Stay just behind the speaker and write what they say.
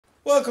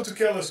Welcome to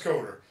Careless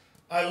Coder.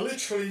 I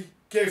literally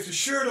gave the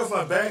shirt off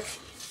my back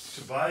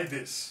to buy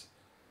this.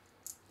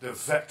 The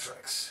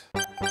Vectrex.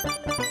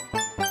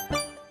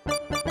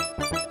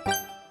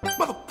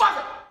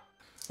 Motherfucker!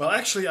 Well,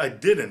 actually I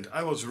didn't.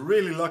 I was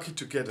really lucky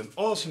to get an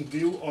awesome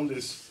deal on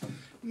this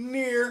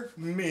near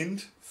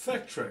mint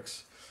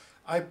Vectrex.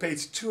 I paid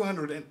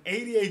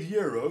 288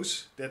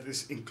 euros, that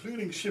is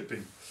including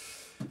shipping.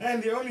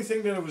 And the only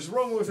thing that was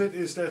wrong with it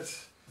is that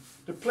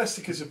the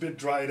plastic is a bit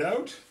dried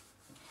out.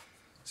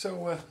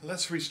 So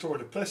let's restore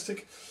the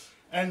plastic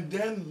and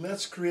then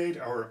let's create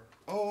our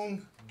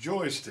own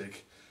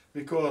joystick,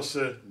 because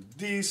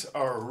these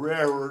are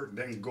rarer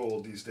than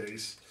gold these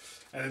days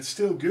and it's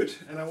still good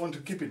and I want to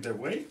keep it that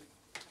way.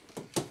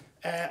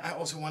 I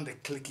also want a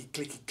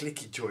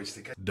clicky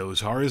joystick.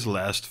 Those are his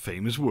last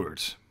famous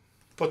words.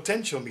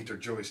 Potentiometer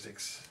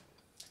joysticks.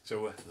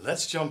 So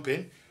let's jump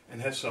in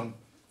and have some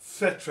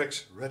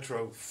Vectrex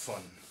retro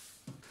fun.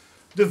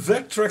 The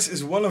Vectrex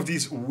is one of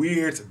these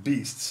weird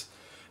beasts.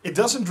 It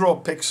doesn't draw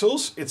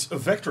pixels, it's a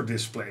vector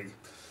display.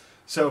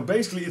 So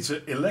basically it's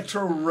an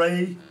electro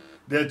ray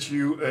that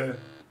you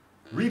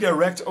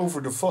redirect over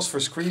the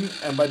phosphor screen,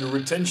 and by the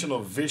retention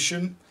of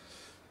vision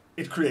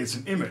it creates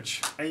an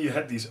image. And you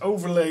have these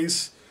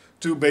overlays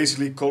to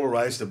basically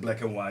colorize the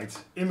black and white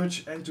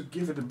image and to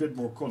give it a bit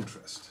more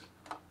contrast.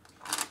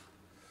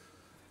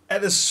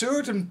 At a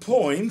certain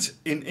point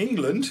in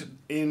England,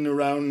 in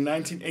around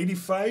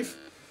 1985,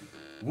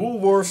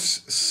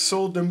 Woolworths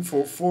sold them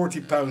for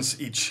 £40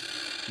 each.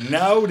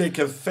 Now they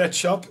can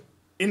fetch up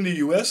in the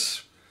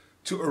US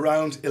to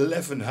around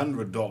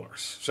 $1,100.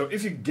 So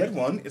if you get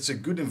one, it's a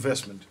good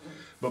investment.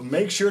 But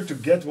make sure to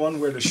get one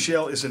where the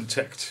shell is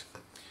intact.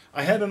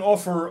 I had an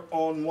offer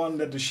on one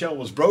that the shell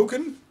was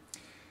broken.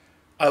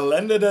 I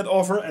landed that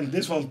offer and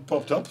this one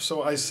popped up.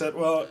 So I said,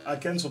 well, I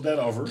cancelled that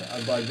offer.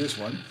 I buy this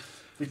one.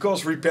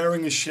 Because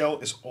repairing a shell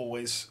is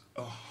always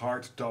a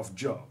hard, tough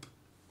job.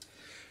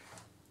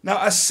 Now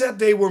I said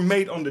they were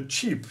made on the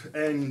cheap,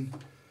 and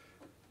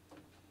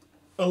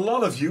a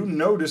lot of you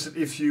notice that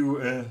if you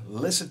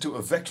listen to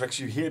a Vectrex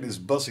you hear this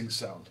buzzing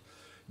sound.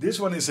 This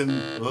one is a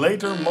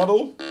later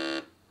model.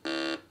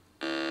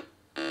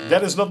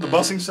 That is not the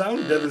buzzing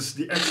sound, that is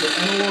the actual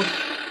analog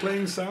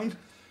playing sound.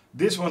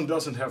 This one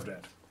doesn't have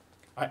that.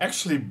 I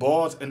actually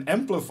bought an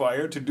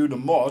amplifier to do the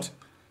mod,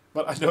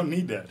 but I don't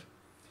need that.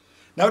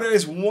 Now there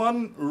is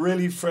one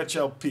really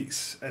fragile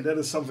piece, and that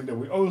is something that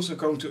we're also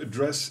going to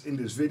address in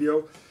this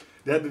video.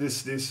 That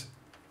is this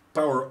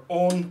power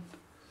on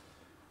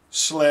 /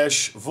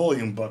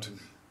 volume button.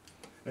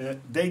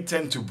 They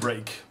tend to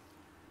break,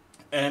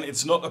 and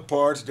it's not a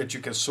part that you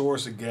can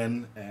source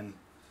again and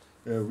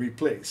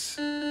replace.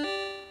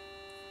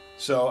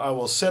 So I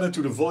will set it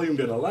to the volume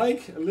that I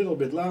like, a little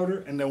bit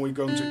louder, and then we're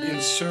going to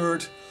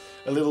insert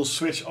a little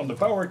switch on the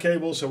power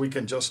cable so we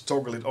can just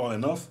toggle it on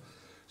and off.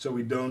 So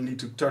we don't need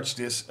to touch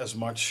this as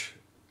much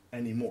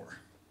anymore.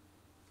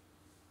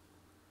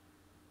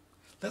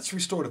 Let's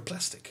restore the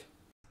plastic.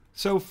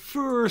 So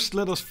first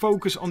let us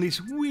focus on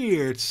these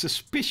weird,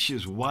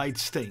 suspicious white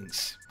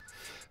stains.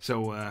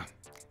 So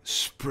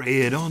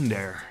spray it on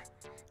there,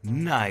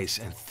 nice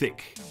and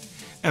thick,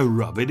 and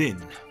rub it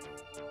in.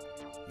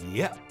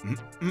 Yeah,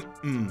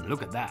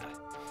 look at that.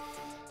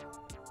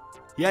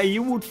 Yeah,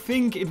 you would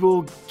think it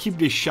will keep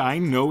the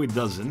shine. No, it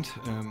doesn't.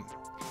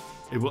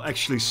 It will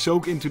actually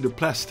soak into the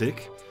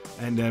plastic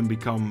and then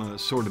become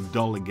sort of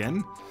dull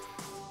again.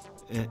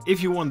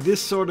 If you want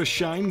this sort of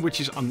shine, which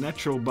is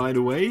unnatural by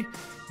the way,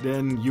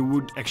 then you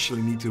would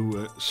actually need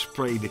to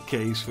spray the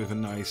case with a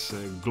nice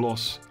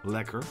gloss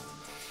lacquer.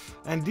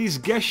 And these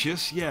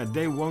gashes, yeah,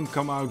 they won't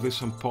come out with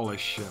some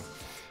polish.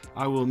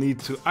 I will need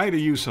to either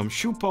use some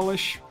shoe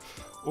polish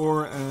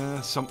or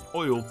some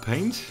oil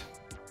paint.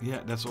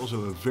 Yeah, that's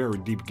also a very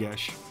deep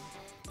gash.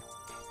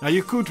 Now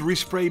you could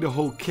respray the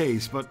whole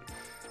case, but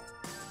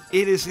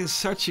it is in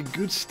such a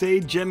good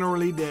state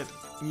generally that,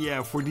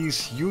 yeah, for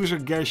these user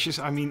gashes,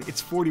 I mean,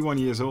 it's 41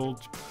 years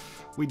old.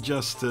 We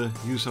just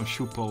use some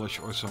shoe polish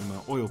or some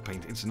oil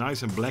paint. It's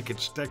nice and black,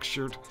 it's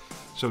textured,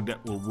 so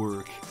that will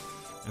work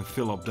and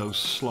fill up those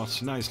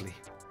slots nicely.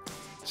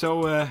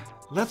 So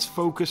let's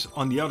focus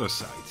on the other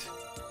side.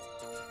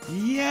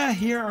 Yeah,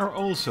 here are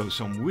also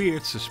some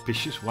weird,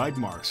 suspicious white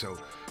marks. So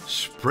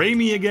spray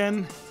me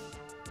again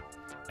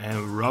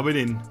and rub it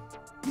in.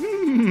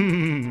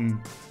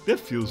 That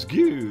feels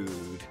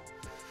good.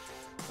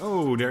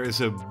 Oh, there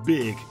is a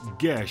big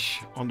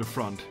gash on the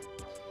front.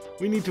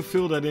 We need to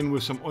fill that in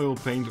with some oil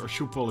paint or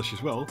shoe polish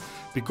as well,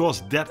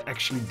 because that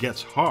actually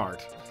gets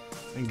hard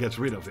and gets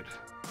rid of it.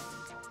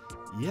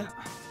 Yeah,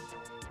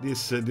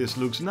 this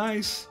looks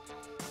nice.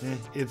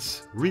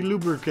 It's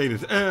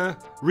re-lubricated,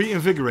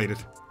 reinvigorated.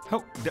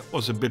 Oh, that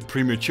was a bit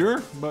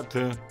premature, but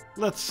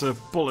let's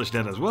polish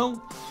that as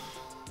well.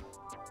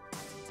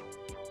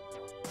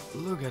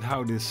 Look at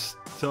how this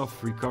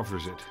stuff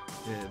recovers it.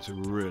 It's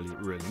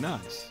really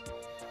nice.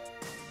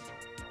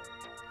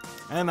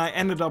 And I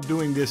ended up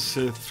doing this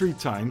 3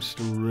 times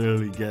to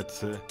really get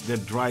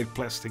that dried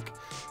plastic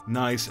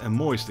nice and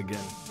moist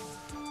again.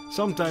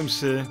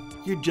 Sometimes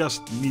you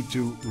just need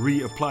to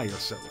reapply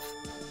yourself.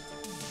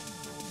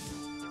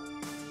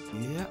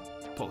 Yeah,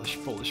 polish,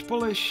 polish,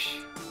 polish.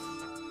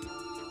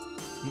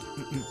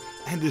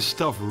 And this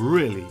stuff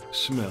really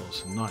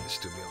smells nice,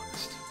 to be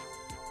honest.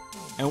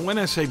 And when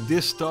I say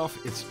this stuff,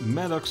 it's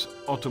Maddox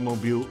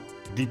Automobile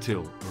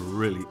Detail.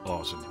 Really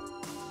awesome.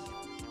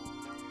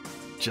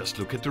 Just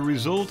look at the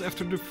result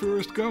after the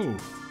first go.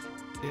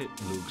 It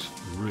looks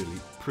really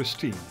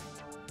pristine.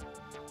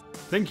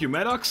 Thank you,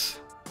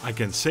 Maddox. I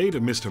can say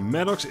that Mr.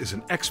 Maddox is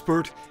an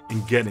expert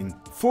in getting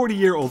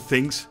 40-year-old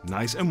things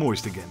nice and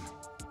moist again.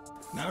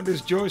 Now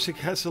this joystick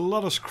has a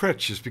lot of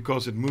scratches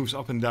because it moves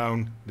up and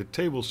down the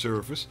table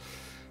surface.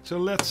 So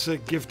let's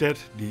give that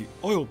the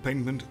oil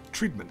paintment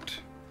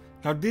treatment.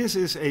 Now this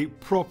is a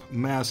prop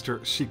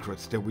master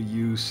secret that we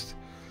used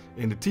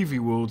in the TV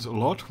world a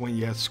lot when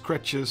you had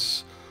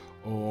scratches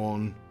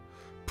on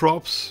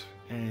props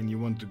and you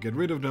want to get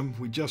rid of them.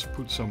 We just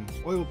put some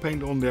oil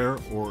paint on there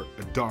or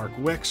a dark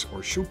wax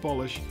or shoe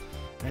polish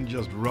and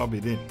just rub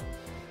it in.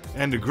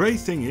 And the great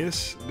thing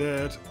is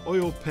that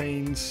oil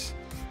paints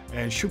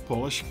and shoe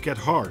polish get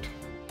hard.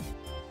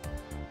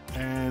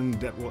 And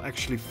that will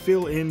actually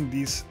fill in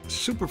these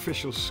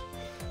superficial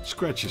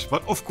scratches.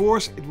 But of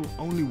course it will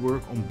only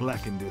work on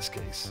black in this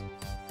case.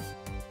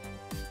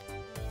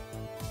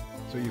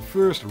 So you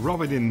first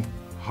rub it in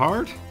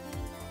hard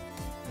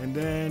and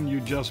then you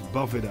just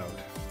buff it out.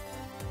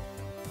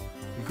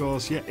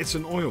 Because yeah, it's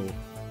an oil.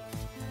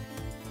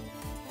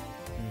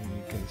 And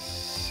you can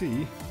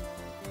see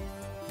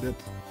that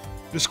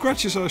the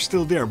scratches are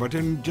still there, but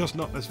they're just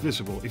not as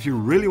visible. If you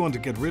really want to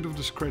get rid of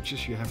the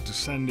scratches, you have to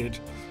sand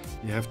it.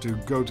 You have to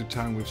go to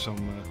town with some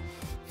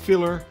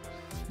filler.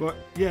 But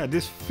yeah,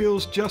 this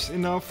fills just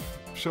enough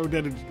so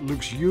that it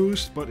looks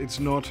used, but it's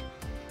not,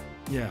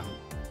 yeah,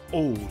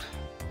 old.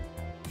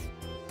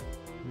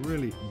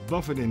 Really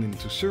buff it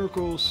into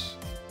circles.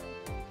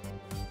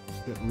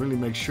 That really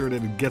makes sure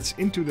that it gets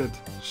into that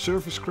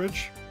surface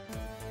scratch.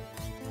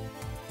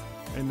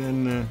 And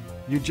then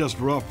you just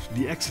rub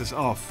the excess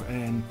off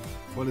and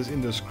what is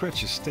in the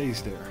scratches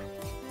stays there.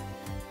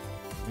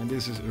 And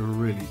this is a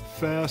really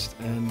fast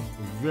and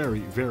very,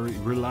 very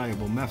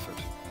reliable method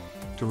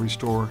to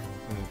restore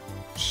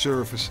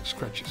surface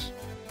scratches.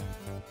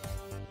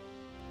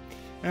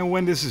 And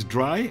when this is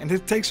dry, and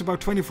it takes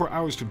about 24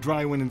 hours to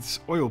dry when it's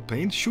oil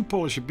paint, shoe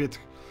polish a bit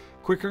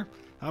quicker,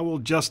 I will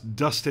just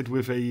dust it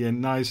with a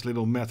nice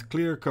little matte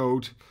clear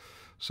coat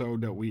so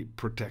that we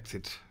protect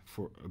it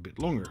for a bit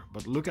longer.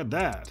 But look at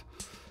that,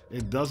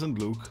 it doesn't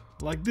look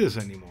like this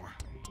anymore.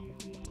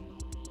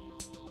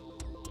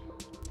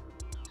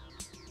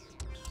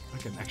 I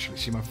can actually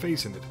see my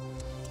face in it,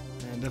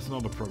 and that's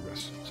not a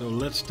progress. So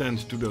let's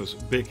tend to those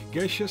big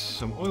gashes,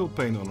 some oil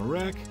paint on a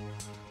rag,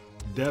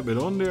 dab it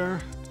on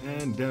there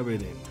and dab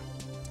it in.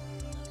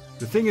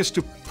 The thing is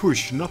to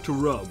push, not to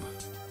rub.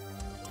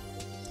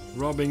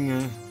 Rubbing,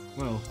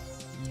 well,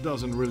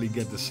 doesn't really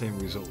get the same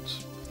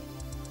results.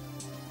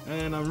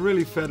 And I'm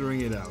really feathering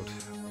it out,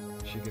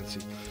 as you can see.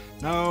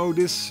 Now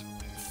this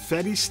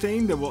fatty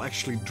stain that will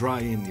actually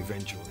dry in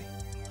eventually.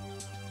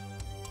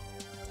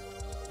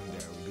 And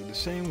there we do the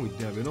same, we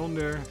dab it on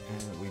there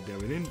and we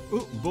dab it in.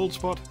 Oh, bold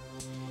spot.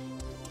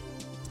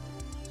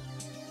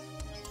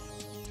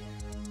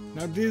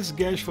 Now this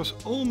gash was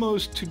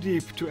almost too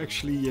deep to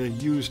actually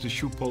use the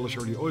shoe polish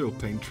or the oil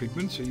paint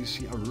treatment. So you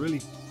see I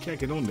really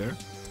keck it on there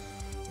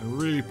and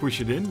really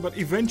push it in. But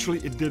eventually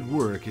it did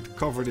work. It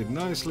covered it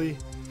nicely.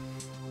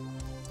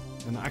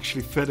 And I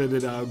actually feathered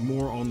it out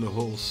more on the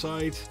whole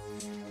side.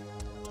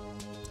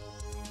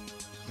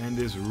 And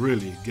this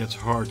really gets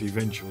hard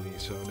eventually.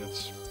 So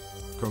that's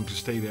going to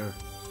stay there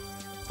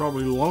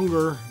probably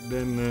longer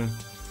than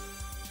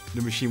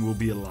the machine will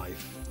be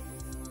alive.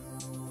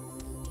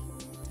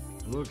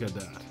 Look at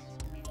that.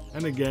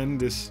 And again,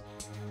 this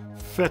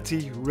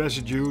fatty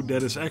residue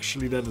that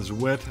is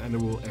wet and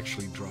it will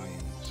actually dry in,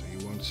 so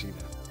you won't see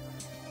that.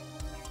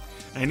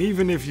 And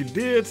even if you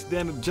did,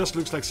 then it just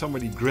looks like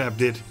somebody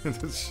grabbed it.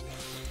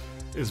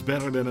 It's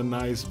better than a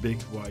nice big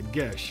white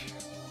gash.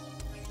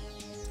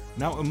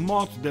 Now a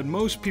mod that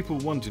most people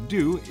want to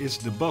do is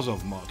the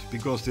buzz-off mod,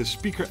 because the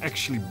speaker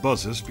actually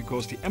buzzes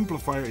because the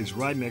amplifier is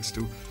right next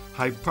to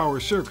high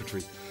power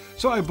circuitry.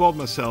 So I bought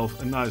myself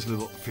a nice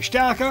little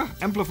versterker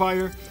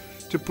amplifier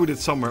to put it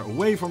somewhere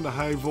away from the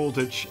high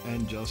voltage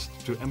and just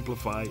to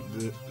amplify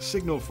the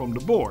signal from the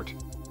board.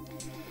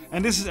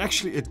 And this is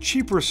actually a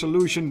cheaper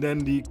solution than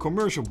the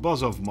commercial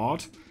buzz-off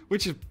mod,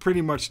 which is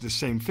pretty much the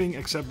same thing,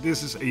 except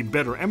this is a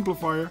better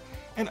amplifier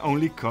and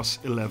only costs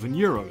 11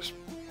 euros.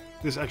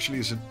 This actually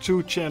is a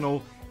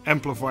 2-channel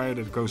amplifier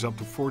that goes up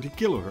to 40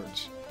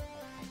 kilohertz.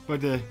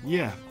 But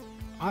yeah,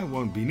 I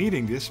won't be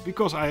needing this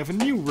because I have a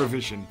new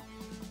revision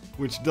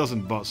which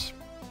doesn't buzz.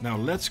 Now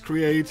let's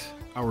create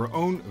our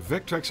own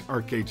Vectrex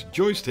arcade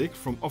joystick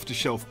from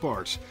off-the-shelf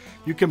parts.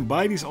 You can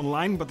buy these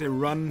online, but they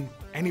run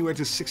anywhere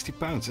to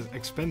 £60. It's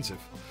expensive.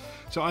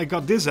 So I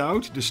got this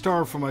out, the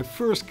star from my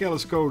first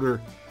Callus Coder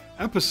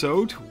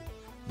episode,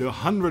 the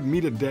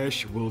 100-meter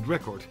dash world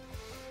record.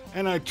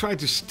 And I try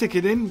to stick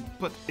it in,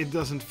 but it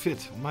doesn't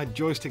fit. My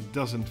joystick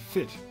doesn't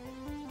fit.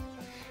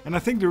 And I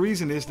think the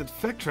reason is that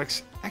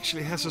Vectrex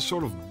actually has a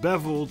sort of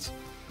beveled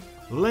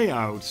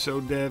layout, so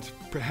that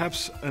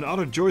perhaps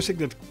another joystick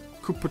that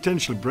could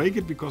potentially break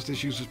it, because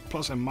this uses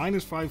plus and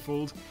minus 5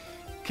 volt,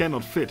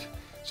 cannot fit.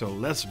 So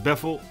let's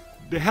bevel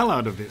the hell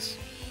out of this.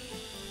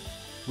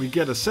 We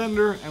get a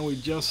sander and we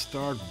just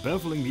start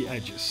beveling the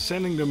edges,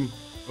 sanding them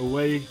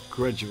away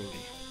gradually.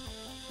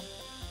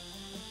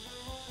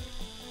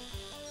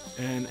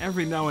 And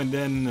every now and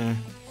then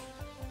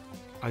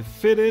I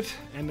fit it,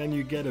 and then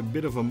you get a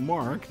bit of a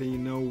mark, then you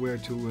know where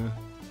to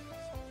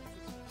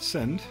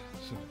sand.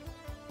 So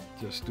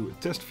just do a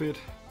test fit.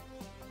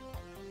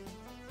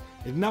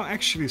 It now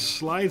actually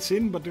slides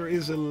in, but there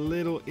is a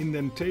little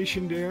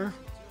indentation there.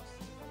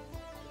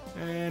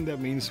 And that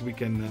means we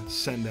can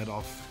sand that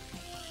off.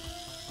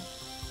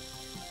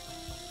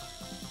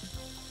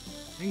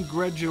 And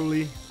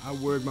gradually I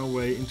work my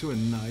way into a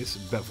nice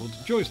beveled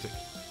joystick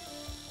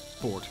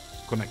port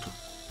connector.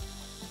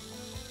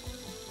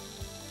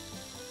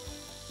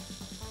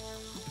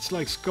 It's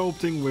like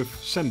sculpting with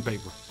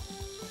sandpaper.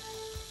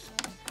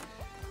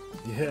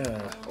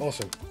 Yeah,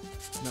 awesome.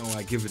 Now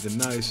I give it a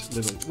nice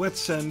little wet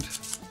sand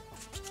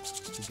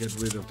to get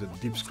rid of the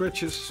deep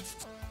scratches.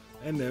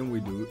 And then we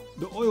do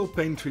the oil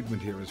paint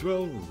treatment here as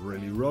well.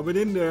 Really rub it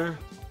in there.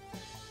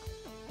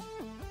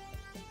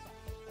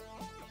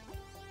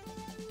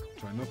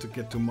 Try not to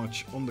get too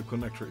much on the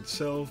connector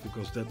itself,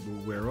 because that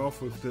will wear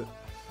off with the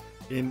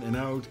in and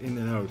out, in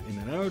and out, in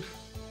and out.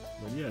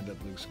 But yeah,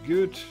 that looks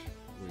good.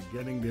 We're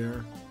getting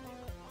there.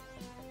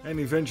 And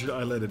eventually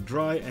I let it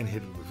dry and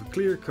hit it with a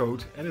clear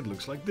coat, and it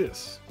looks like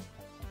this.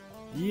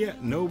 Yeah,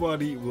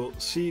 nobody will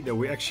see that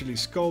we actually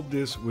sculpt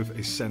this with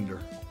a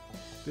sander.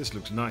 This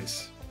looks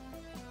nice.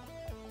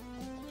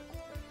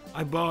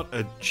 I bought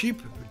a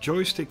cheap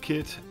joystick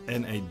kit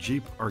and a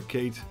Jeep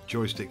arcade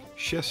joystick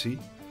chassis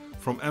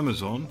from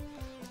Amazon,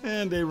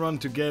 and they run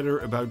together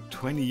about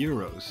 20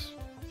 euros.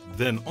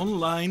 Then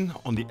online,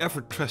 on the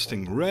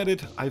ever-trusting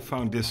Reddit, I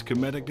found this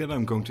schematic that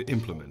I'm going to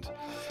implement.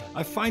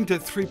 I find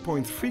that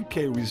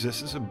 3.3K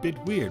resistance a bit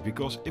weird,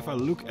 because if I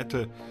look at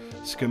the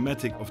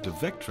schematic of the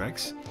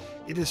Vectrex,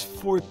 it is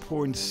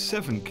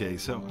 4.7K,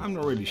 so I'm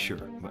not really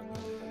sure. But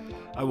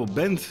I will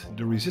bend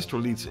the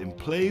resistor leads in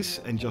place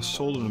and just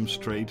solder them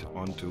straight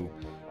onto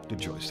the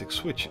joystick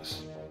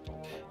switches.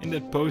 In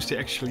that post they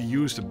actually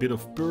used a bit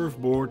of perf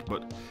board,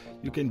 but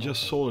you can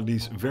just solder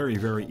these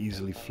very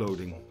easily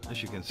floating,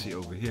 as you can see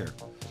over here.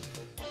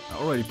 I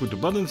already put the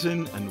buttons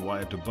in and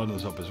wired the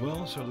buttons up as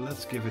well, so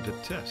let's give it a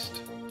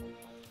test.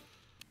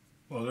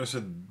 Well, there's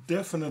a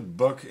definite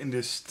bug in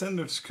this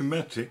standard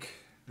schematic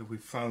that we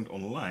found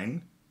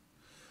online,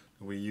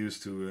 that we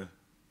used to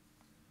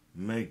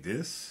make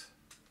this.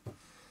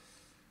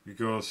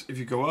 Because if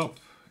you go up,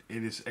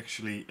 it is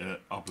actually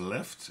up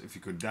left. If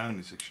you go down,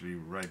 it's actually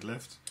right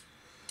left.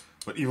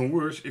 But even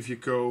worse, if you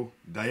go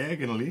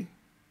diagonally,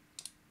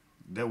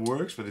 that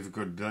works. But if you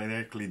go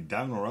diagonally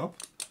down or up,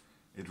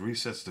 it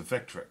resets the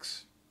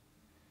Vectrex.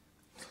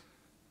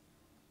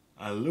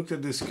 I looked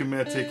at this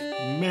schematic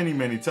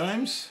many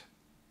times.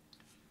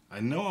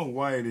 I know I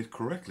wired it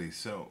correctly,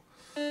 so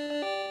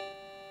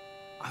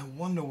I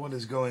wonder what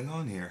is going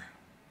on here.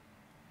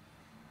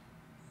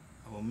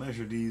 I will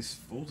measure these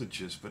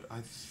voltages, but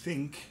I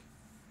think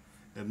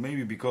that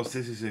maybe because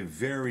this is a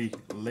very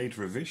late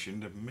revision,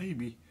 that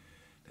maybe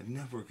the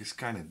network is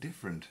kind of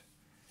different.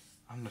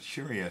 I'm not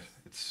sure yet.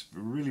 It's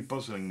really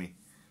puzzling me.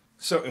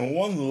 So in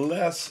one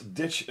last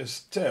ditch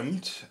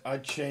attempt, I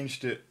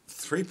changed the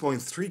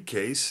 3.3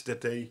 case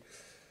that they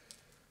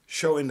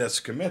show in that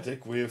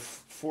schematic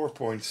with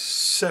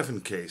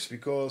 4.7 case,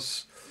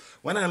 because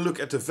when I look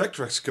at the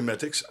Vectrex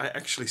schematics, I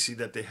actually see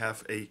that they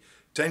have a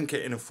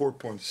 10K and a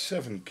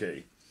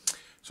 4.7K.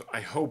 So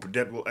I hope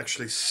that will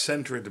actually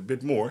center it a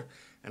bit more,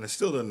 and I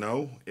still don't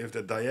know if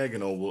the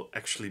diagonal will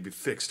actually be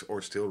fixed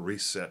or still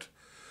reset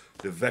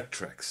the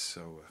Vectrex.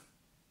 So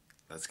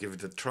let's give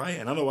it a try,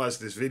 and otherwise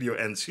this video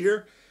ends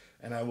here,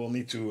 and I will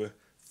need to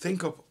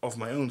think up of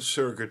my own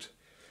circuit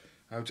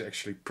how to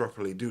actually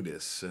properly do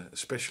this,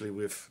 especially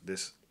with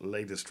this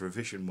latest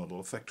revision model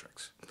of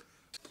Vectrex.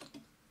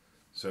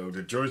 So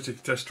the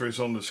joystick tester is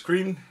on the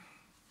screen.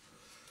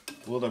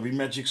 Will there be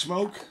magic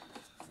smoke?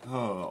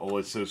 Oh,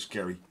 it's so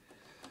scary.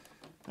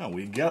 Now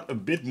we got a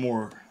bit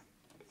more,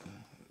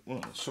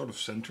 well, sort of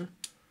center.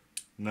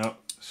 No,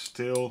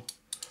 still,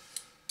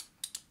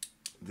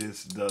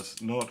 this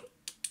does not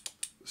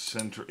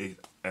center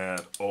it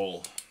at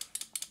all.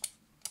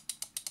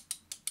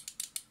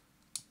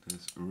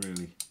 This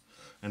really,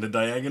 and the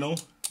diagonal,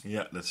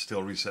 yeah, that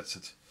still resets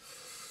it.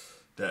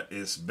 That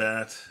is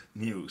bad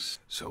news.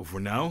 So for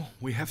now,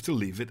 we have to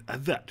leave it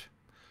at that.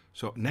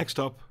 So next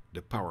up,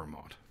 the power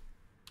mod.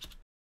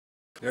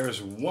 There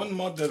is one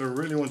mod that I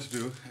really want to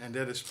do, and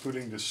that is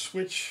putting the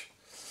switch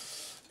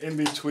in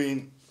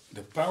between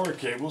the power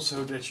cable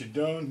so that you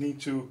don't need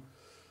to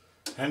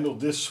handle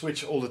this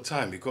switch all the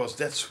time, because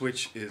that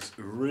switch is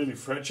really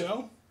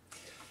fragile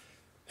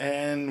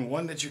and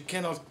one that you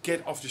cannot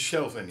get off the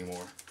shelf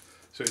anymore.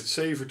 So it's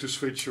safer to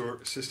switch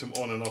your system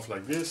on and off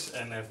like this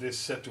and have this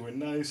set to a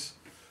nice,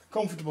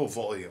 comfortable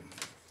volume.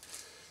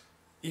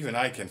 Even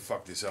I can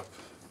fuck this up.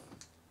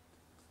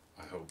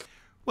 I hope.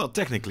 Well,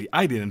 technically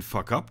I didn't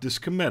fuck up, the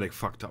schematic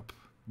fucked up.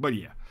 But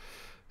yeah.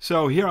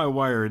 So here I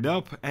wire it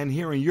up, and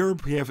here in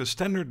Europe we have a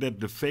standard that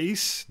the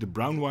face, the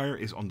brown wire,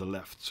 is on the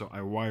left. So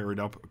I wire it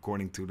up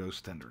according to those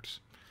standards.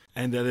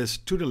 And that is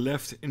to the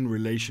left in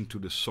relation to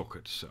the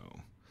socket. So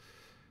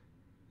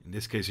in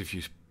this case, if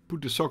you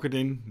put the socket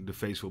in, the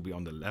face will be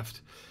on the left.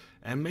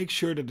 And make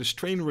sure that the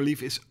strain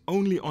relief is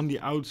only on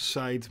the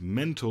outside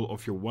mantle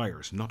of your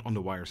wires, not on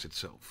the wires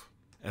itself.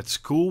 At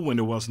school, when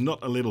there was not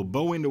a little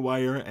bow in the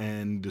wire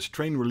and the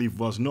strain relief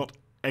was not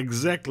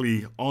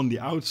exactly on the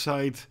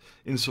outside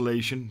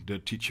insulation, the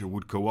teacher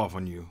would go off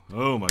on you.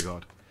 Oh my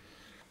god.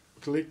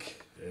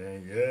 Click,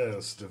 and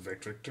yes, the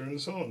Vectrex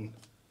turns on.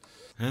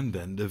 And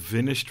then the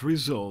finished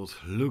result.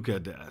 Look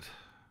at that.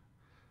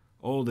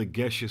 All the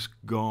gash is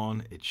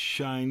gone, it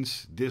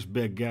shines, this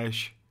back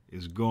gash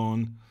is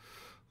gone.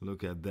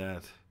 Look at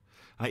that.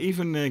 I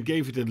even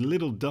gave it a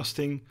little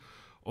dusting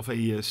of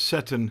a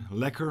satin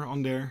lacquer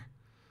on there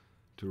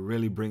to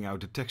really bring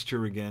out the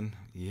texture again.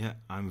 Yeah,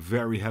 I'm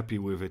very happy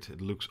with it.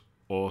 It looks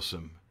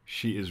awesome.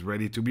 She is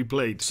ready to be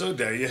played. So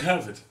there you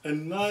have it. A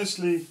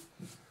nicely,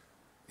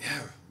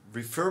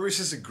 refurbish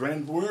is a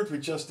grand word. We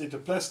just did the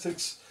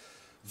plastics,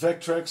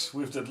 Vectrex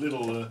with that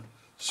little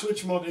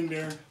switch mod in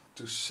there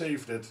to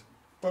save that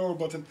power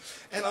button.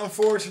 And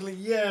unfortunately,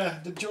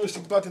 the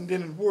joystick button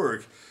didn't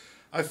work.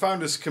 I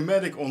found a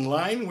schematic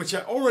online, which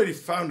I already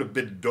found a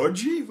bit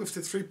dodgy with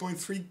the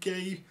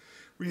 3.3K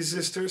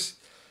resistors.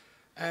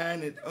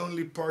 And it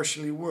only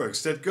partially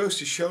works. That goes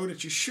to show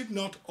that you should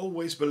not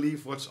always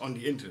believe what's on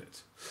the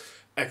internet.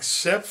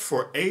 Except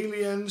for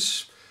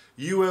aliens,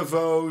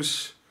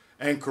 UFOs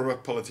and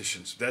corrupt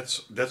politicians.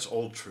 That's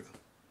all true.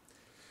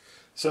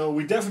 So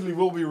we definitely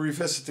will be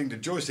revisiting the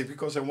joystick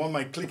because I want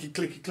my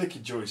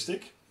clicky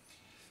joystick.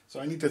 So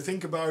I need to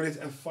think about it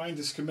and find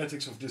the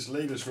schematics of this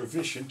latest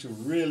revision to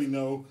really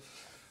know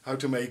how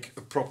to make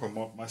a proper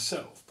mod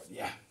myself. But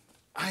yeah,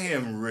 I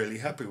am really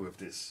happy with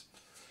this.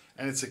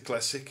 And it's a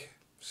classic.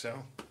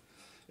 So,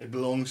 it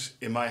belongs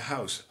in my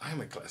house.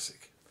 I'm a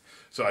classic.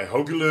 So I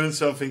hope you learned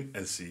something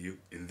and see you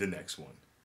in the next one.